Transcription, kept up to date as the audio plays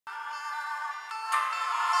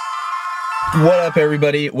What up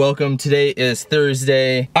everybody, welcome. Today is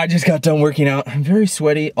Thursday. I just got done working out. I'm very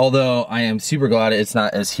sweaty, although I am super glad it's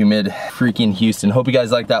not as humid. Freaking Houston. Hope you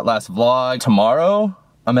guys liked that last vlog. Tomorrow,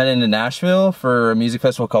 I'm heading to Nashville for a music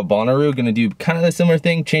festival called Bonnaroo. Gonna do kind of a similar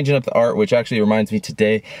thing, changing up the art, which actually reminds me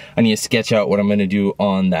today, I need to sketch out what I'm gonna do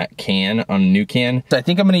on that can, on a new can. So I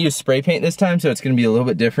think I'm gonna use spray paint this time, so it's gonna be a little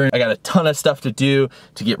bit different. I got a ton of stuff to do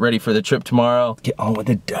to get ready for the trip tomorrow. Get on with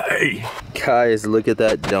the day. Guys, look at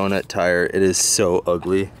that donut tire. It is so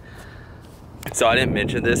ugly. So I didn't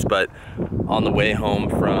mention this, but on the way home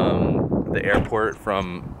from the airport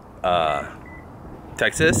from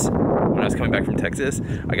Texas, when I was coming back from Texas,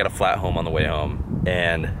 I got a flat home on the way home,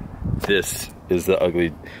 and this is the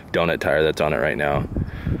ugly donut tire that's on it right now.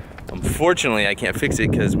 Unfortunately, I can't fix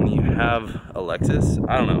it because when you have a Lexus,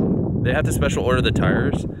 I don't know, they have to special order the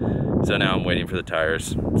tires, so now I'm waiting for the tires.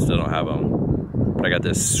 Still don't have them, but I got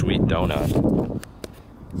this sweet donut.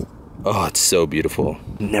 Oh, it's so beautiful.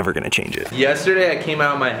 Never gonna change it. Yesterday I came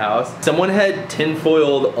out of my house, someone had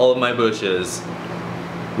tinfoiled all of my bushes,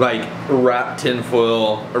 like wrapped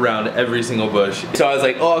tinfoil around every single bush. So I was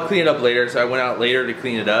like, oh, I'll clean it up later. So I went out later to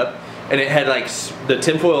clean it up, and it had like, the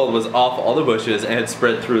tinfoil was off all the bushes and it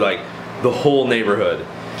spread through like the whole neighborhood.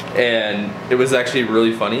 And it was actually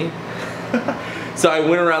really funny. So I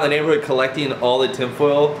went around the neighborhood collecting all the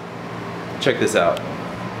tinfoil. Check this out.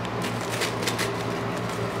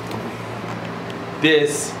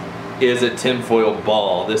 This is a tinfoil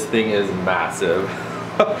ball. This thing is massive.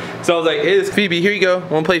 So I was like, hey, this Phoebe, here you go.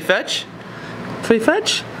 Wanna play fetch? Play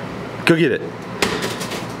fetch? Go get it.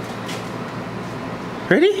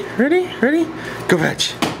 Ready? Ready? Ready? Go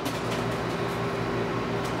fetch.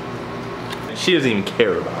 She doesn't even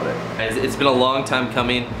care about it. It's been a long time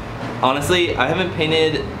coming. Honestly, I haven't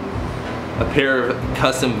painted a pair of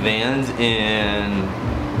custom Vans in,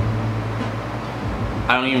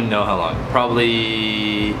 I don't even know how long.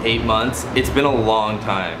 Probably 8 months. It's been a long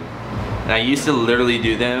time. And I used to literally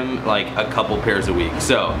do them like a couple pairs a week.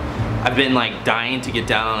 So I've been like dying to get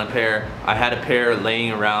down on a pair. I had a pair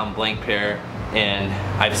laying around, blank pair, and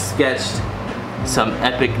I've sketched some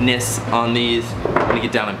epicness on these. I'm gonna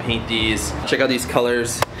get down and paint these. Check out these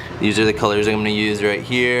colors. These are the colors I'm gonna use right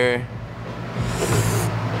here.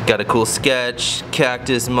 Got a cool sketch,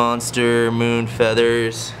 cactus monster, moon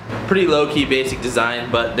feathers. Pretty low-key basic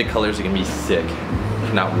design, but the colors are gonna be sick.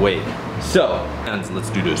 Cannot wait. So, and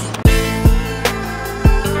let's do this.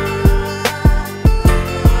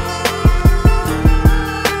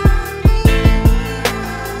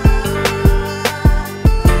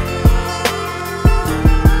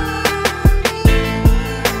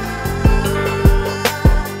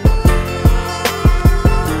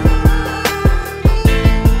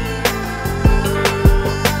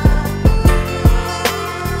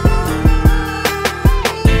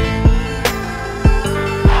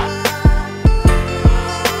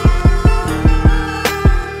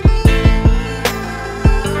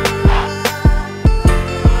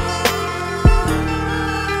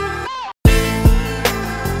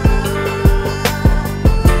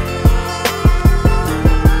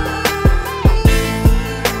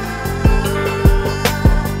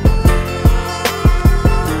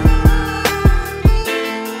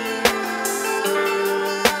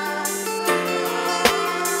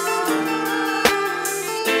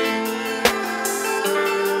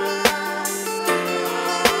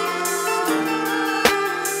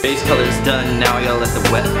 Base color's done, now I gotta let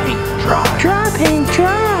the wet paint dry. Dry paint,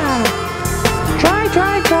 dry. Dry,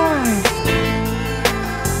 dry, dry.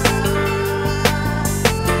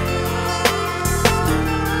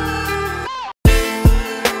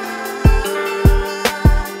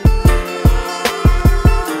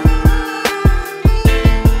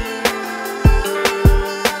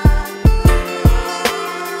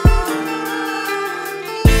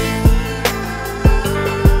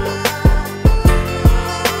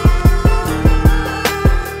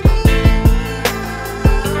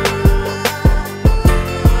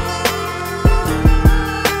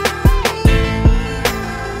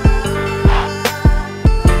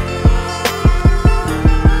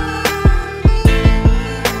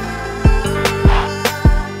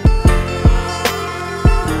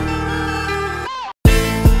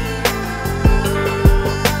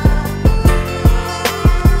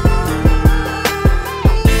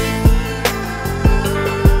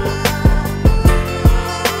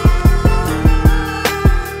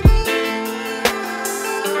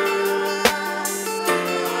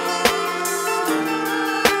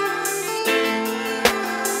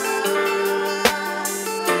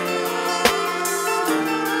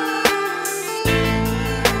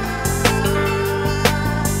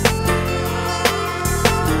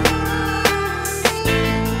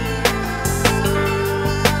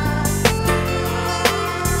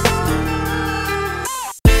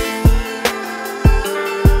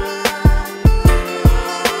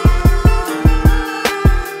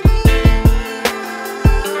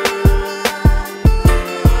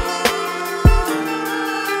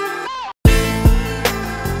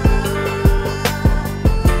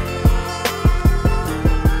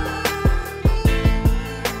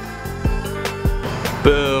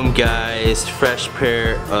 Guys, fresh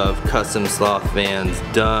pair of custom Sloth Vans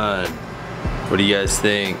done. What do you guys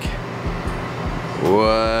think?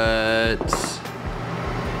 What?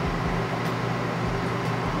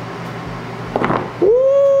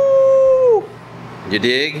 Woo! You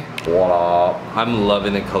dig? What up? I'm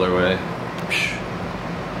loving the colorway.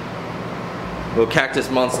 Little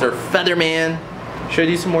Cactus Monster Featherman. Should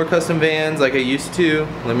I do some more custom Vans like I used to?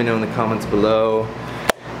 Let me know in the comments below.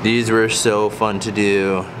 These were so fun to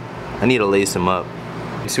do. I need to lace them up.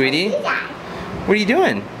 Sweetie? What are you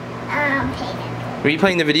doing? Playing. Were you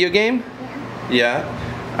playing the video game? Yeah.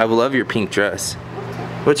 Yeah? I love your pink dress.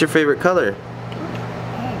 What's your favorite color?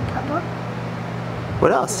 Purple.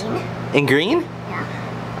 What else? Green. And green?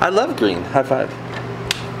 Yeah. I love green. High five.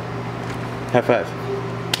 High five.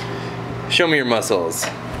 Show me your muscles.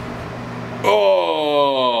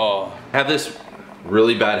 Oh! I have this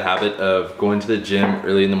really bad habit of going to the gym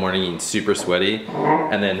early in the morning, getting super sweaty,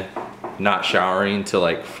 and then not showering till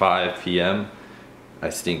like 5 p.m. I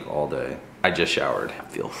stink all day. I just showered. I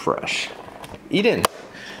feel fresh. Eden,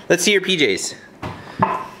 let's see your PJs.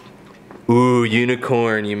 Ooh,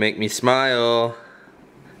 unicorn, you make me smile.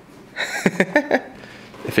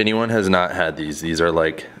 If anyone has not had these are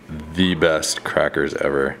like the best crackers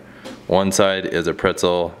ever. One side is a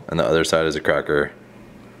pretzel and the other side is a cracker.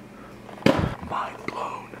 Mind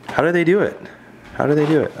blown. How do they do it? How do they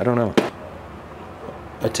do it? I don't know.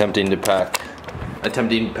 Attempting to pack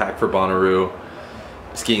for Bonnaroo.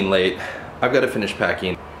 It's getting late. I've got to finish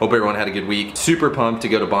packing. Hope everyone had a good week. Super pumped to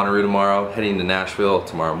go to Bonnaroo tomorrow. Heading to Nashville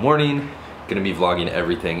tomorrow morning. Gonna be vlogging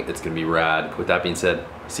everything. It's gonna be rad. With that being said,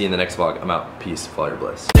 see you in the next vlog. I'm out. Peace. Follow your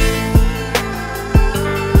bliss.